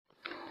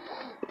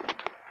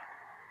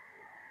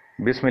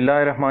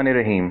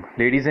Bismillahirrahmanirrahim.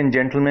 Ladies and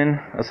gentlemen,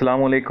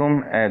 Assalamu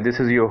alaikum. This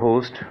is your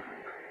host,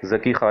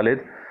 Zaki Khalid.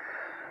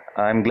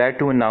 I'm glad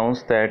to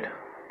announce that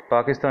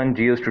Pakistan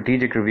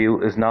Geostrategic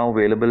Review is now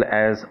available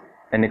as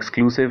an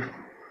exclusive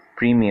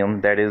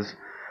premium, that is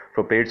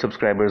for paid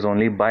subscribers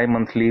only,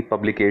 bi-monthly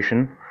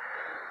publication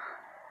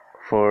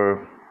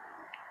for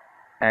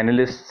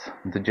analysts,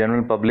 the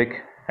general public,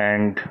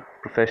 and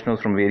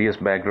professionals from various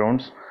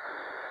backgrounds.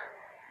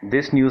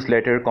 This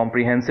newsletter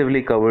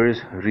comprehensively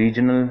covers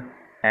regional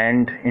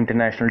and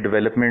international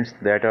developments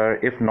that are,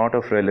 if not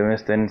of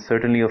relevance, then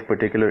certainly of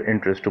particular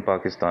interest to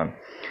Pakistan,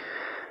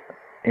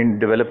 in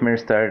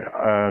developments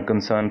that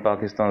concern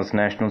Pakistan's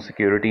national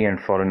security and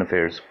foreign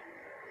affairs.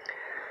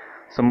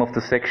 Some of the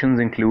sections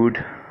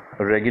include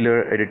a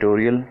regular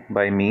editorial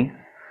by me,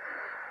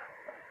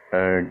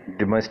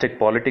 domestic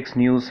politics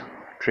news,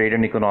 trade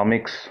and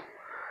economics,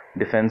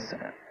 defense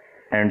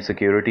and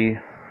security,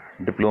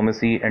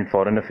 diplomacy and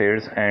foreign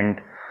affairs,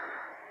 and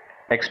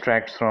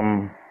extracts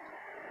from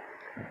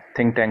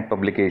think tank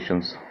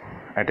publications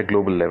at a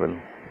global level.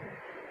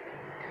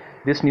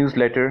 This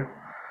newsletter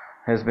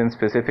has been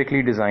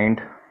specifically designed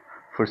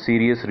for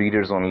serious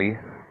readers only,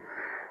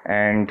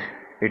 and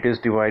it is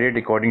divided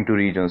according to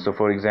regions. So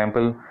for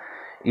example,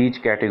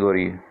 each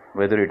category,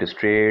 whether it is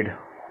trade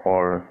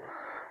or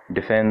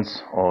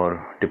defense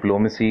or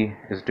diplomacy,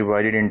 is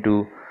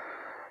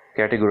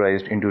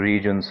categorized into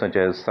regions such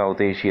as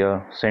South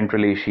Asia,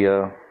 Central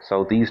Asia,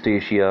 Southeast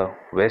Asia,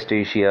 West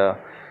Asia,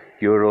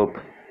 Europe,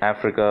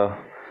 Africa,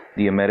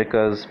 the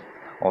Americas,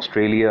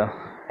 Australia,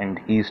 and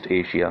East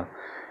Asia.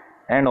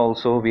 And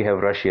also we have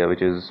Russia,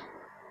 which is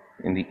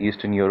in the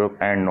Eastern Europe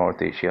and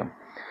North Asia.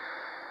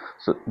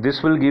 So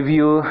this will give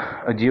you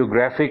a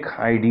geographic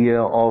idea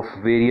of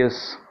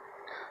various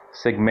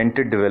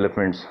segmented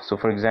developments. So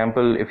for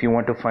example, if you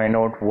want to find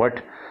out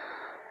what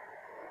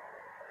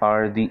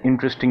are the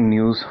interesting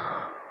news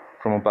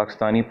from a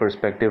Pakistani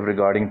perspective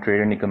regarding trade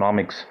and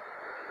economics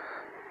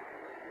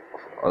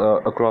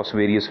across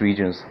various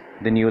regions,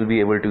 then you will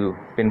be able to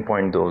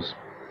pinpoint those.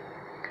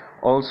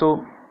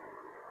 Also,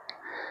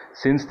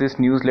 since this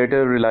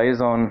newsletter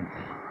relies on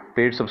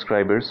paid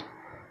subscribers,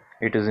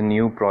 it is a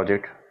new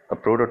project, a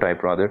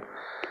prototype rather.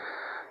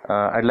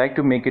 I'd like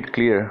to make it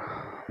clear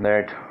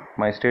that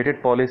my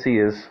stated policy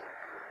is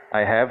I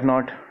have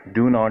not,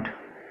 do not,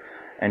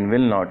 and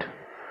will not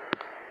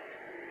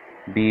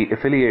be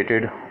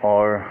affiliated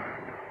or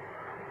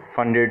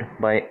funded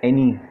by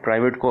any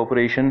private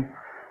corporation,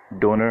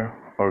 donor,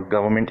 or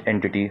government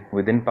entity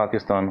within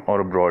Pakistan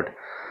or abroad.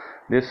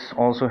 This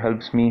also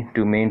helps me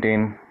to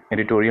maintain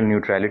editorial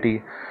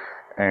neutrality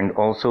and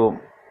also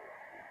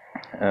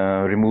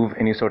remove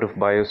any sort of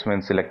bias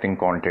when selecting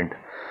content.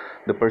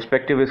 The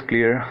perspective is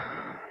clear.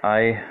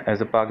 I, as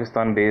a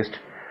Pakistan-based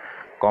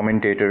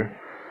commentator,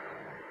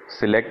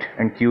 select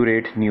and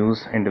curate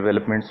news and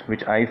developments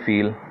which I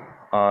feel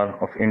are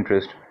of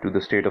interest to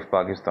the state of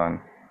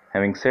Pakistan.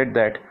 Having said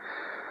that,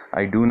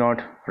 I do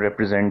not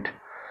represent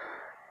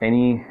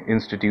any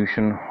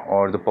institution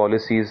or the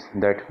policies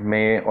that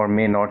may or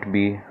may not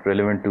be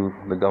relevant to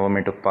the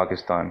government of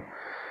Pakistan.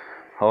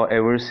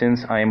 However,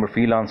 since I am a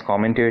freelance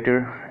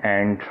commentator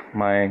and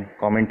my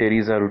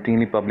commentaries are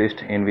routinely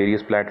published in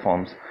various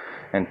platforms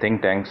and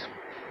think tanks,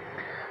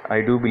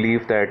 I do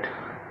believe that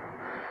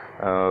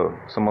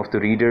some of the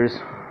readers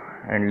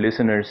and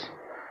listeners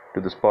to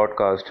this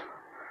podcast,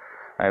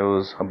 I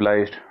was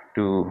obliged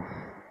to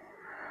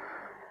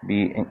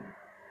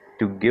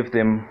give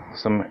them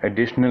some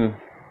additional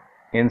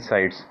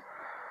insights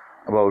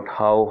about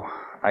how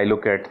I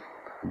look at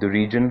the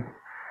region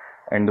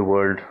and the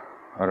world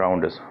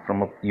around us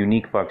from a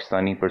unique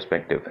Pakistani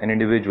perspective, an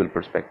individual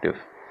perspective.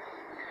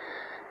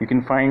 You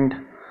can find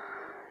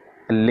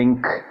a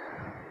link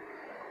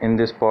in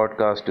this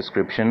podcast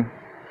description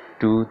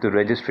to the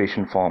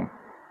registration form.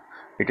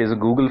 It is a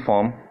Google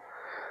form.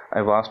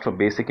 I've asked for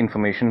basic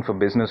information for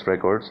business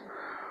records.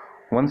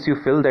 Once you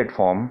fill that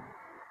form,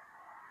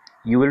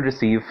 you will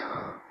receive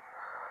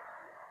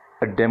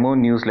a demo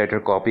newsletter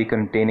copy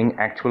containing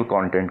actual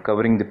content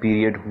covering the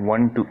period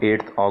 1 to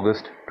 8th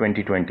August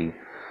 2020.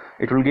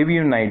 It will give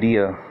you an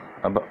idea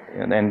about,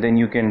 and then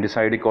you can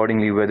decide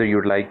accordingly whether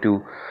you'd like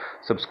to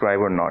subscribe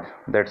or not.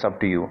 That's up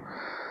to you.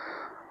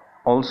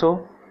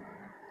 Also,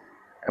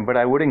 but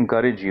I would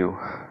encourage you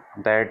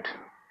that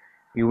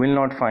you will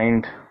not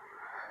find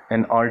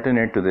an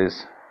alternate to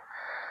this,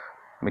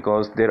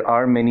 because there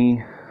are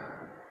many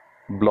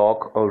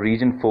block or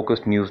region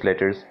focused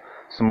newsletters.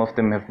 Some of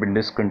them have been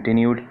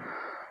discontinued.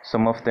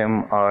 Some of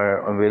them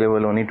are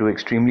available only to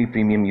extremely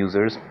premium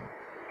users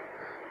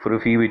for a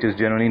fee which is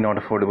generally not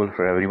affordable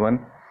for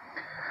everyone.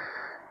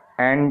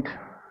 And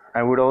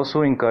I would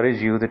also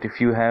encourage you that if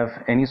you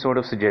have any sort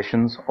of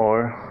suggestions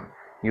or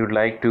you'd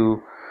like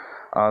to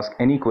ask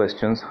any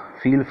questions,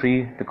 feel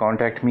free to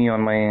contact me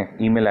on my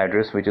email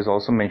address, which is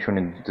also mentioned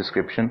in the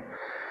description.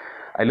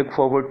 I look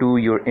forward to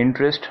your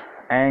interest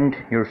and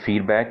your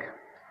feedback,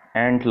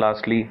 and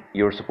lastly,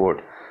 your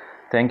support.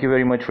 Thank you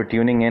very much for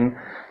tuning in.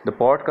 The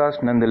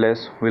podcast,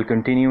 nonetheless, will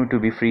continue to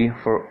be free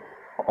for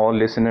all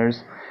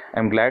listeners.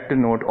 I'm glad to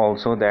note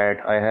also that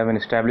I have an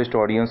established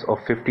audience of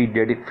 50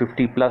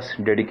 plus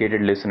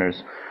dedicated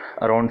listeners,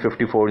 around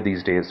 54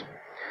 these days,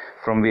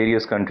 from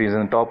various countries.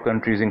 And the top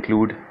countries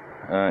include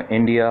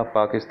India,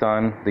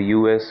 Pakistan, the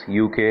US,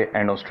 UK,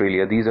 and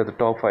Australia. These are the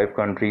top 5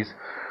 countries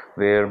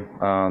where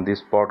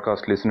these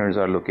podcast listeners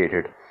are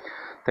located.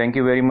 Thank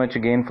you very much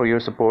again for your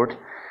support,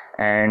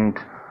 and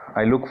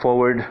I look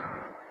forward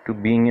to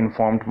being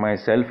informed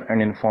myself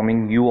and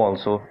informing you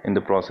also in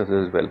the process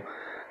as well.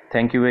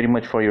 Thank you very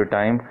much for your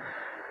time.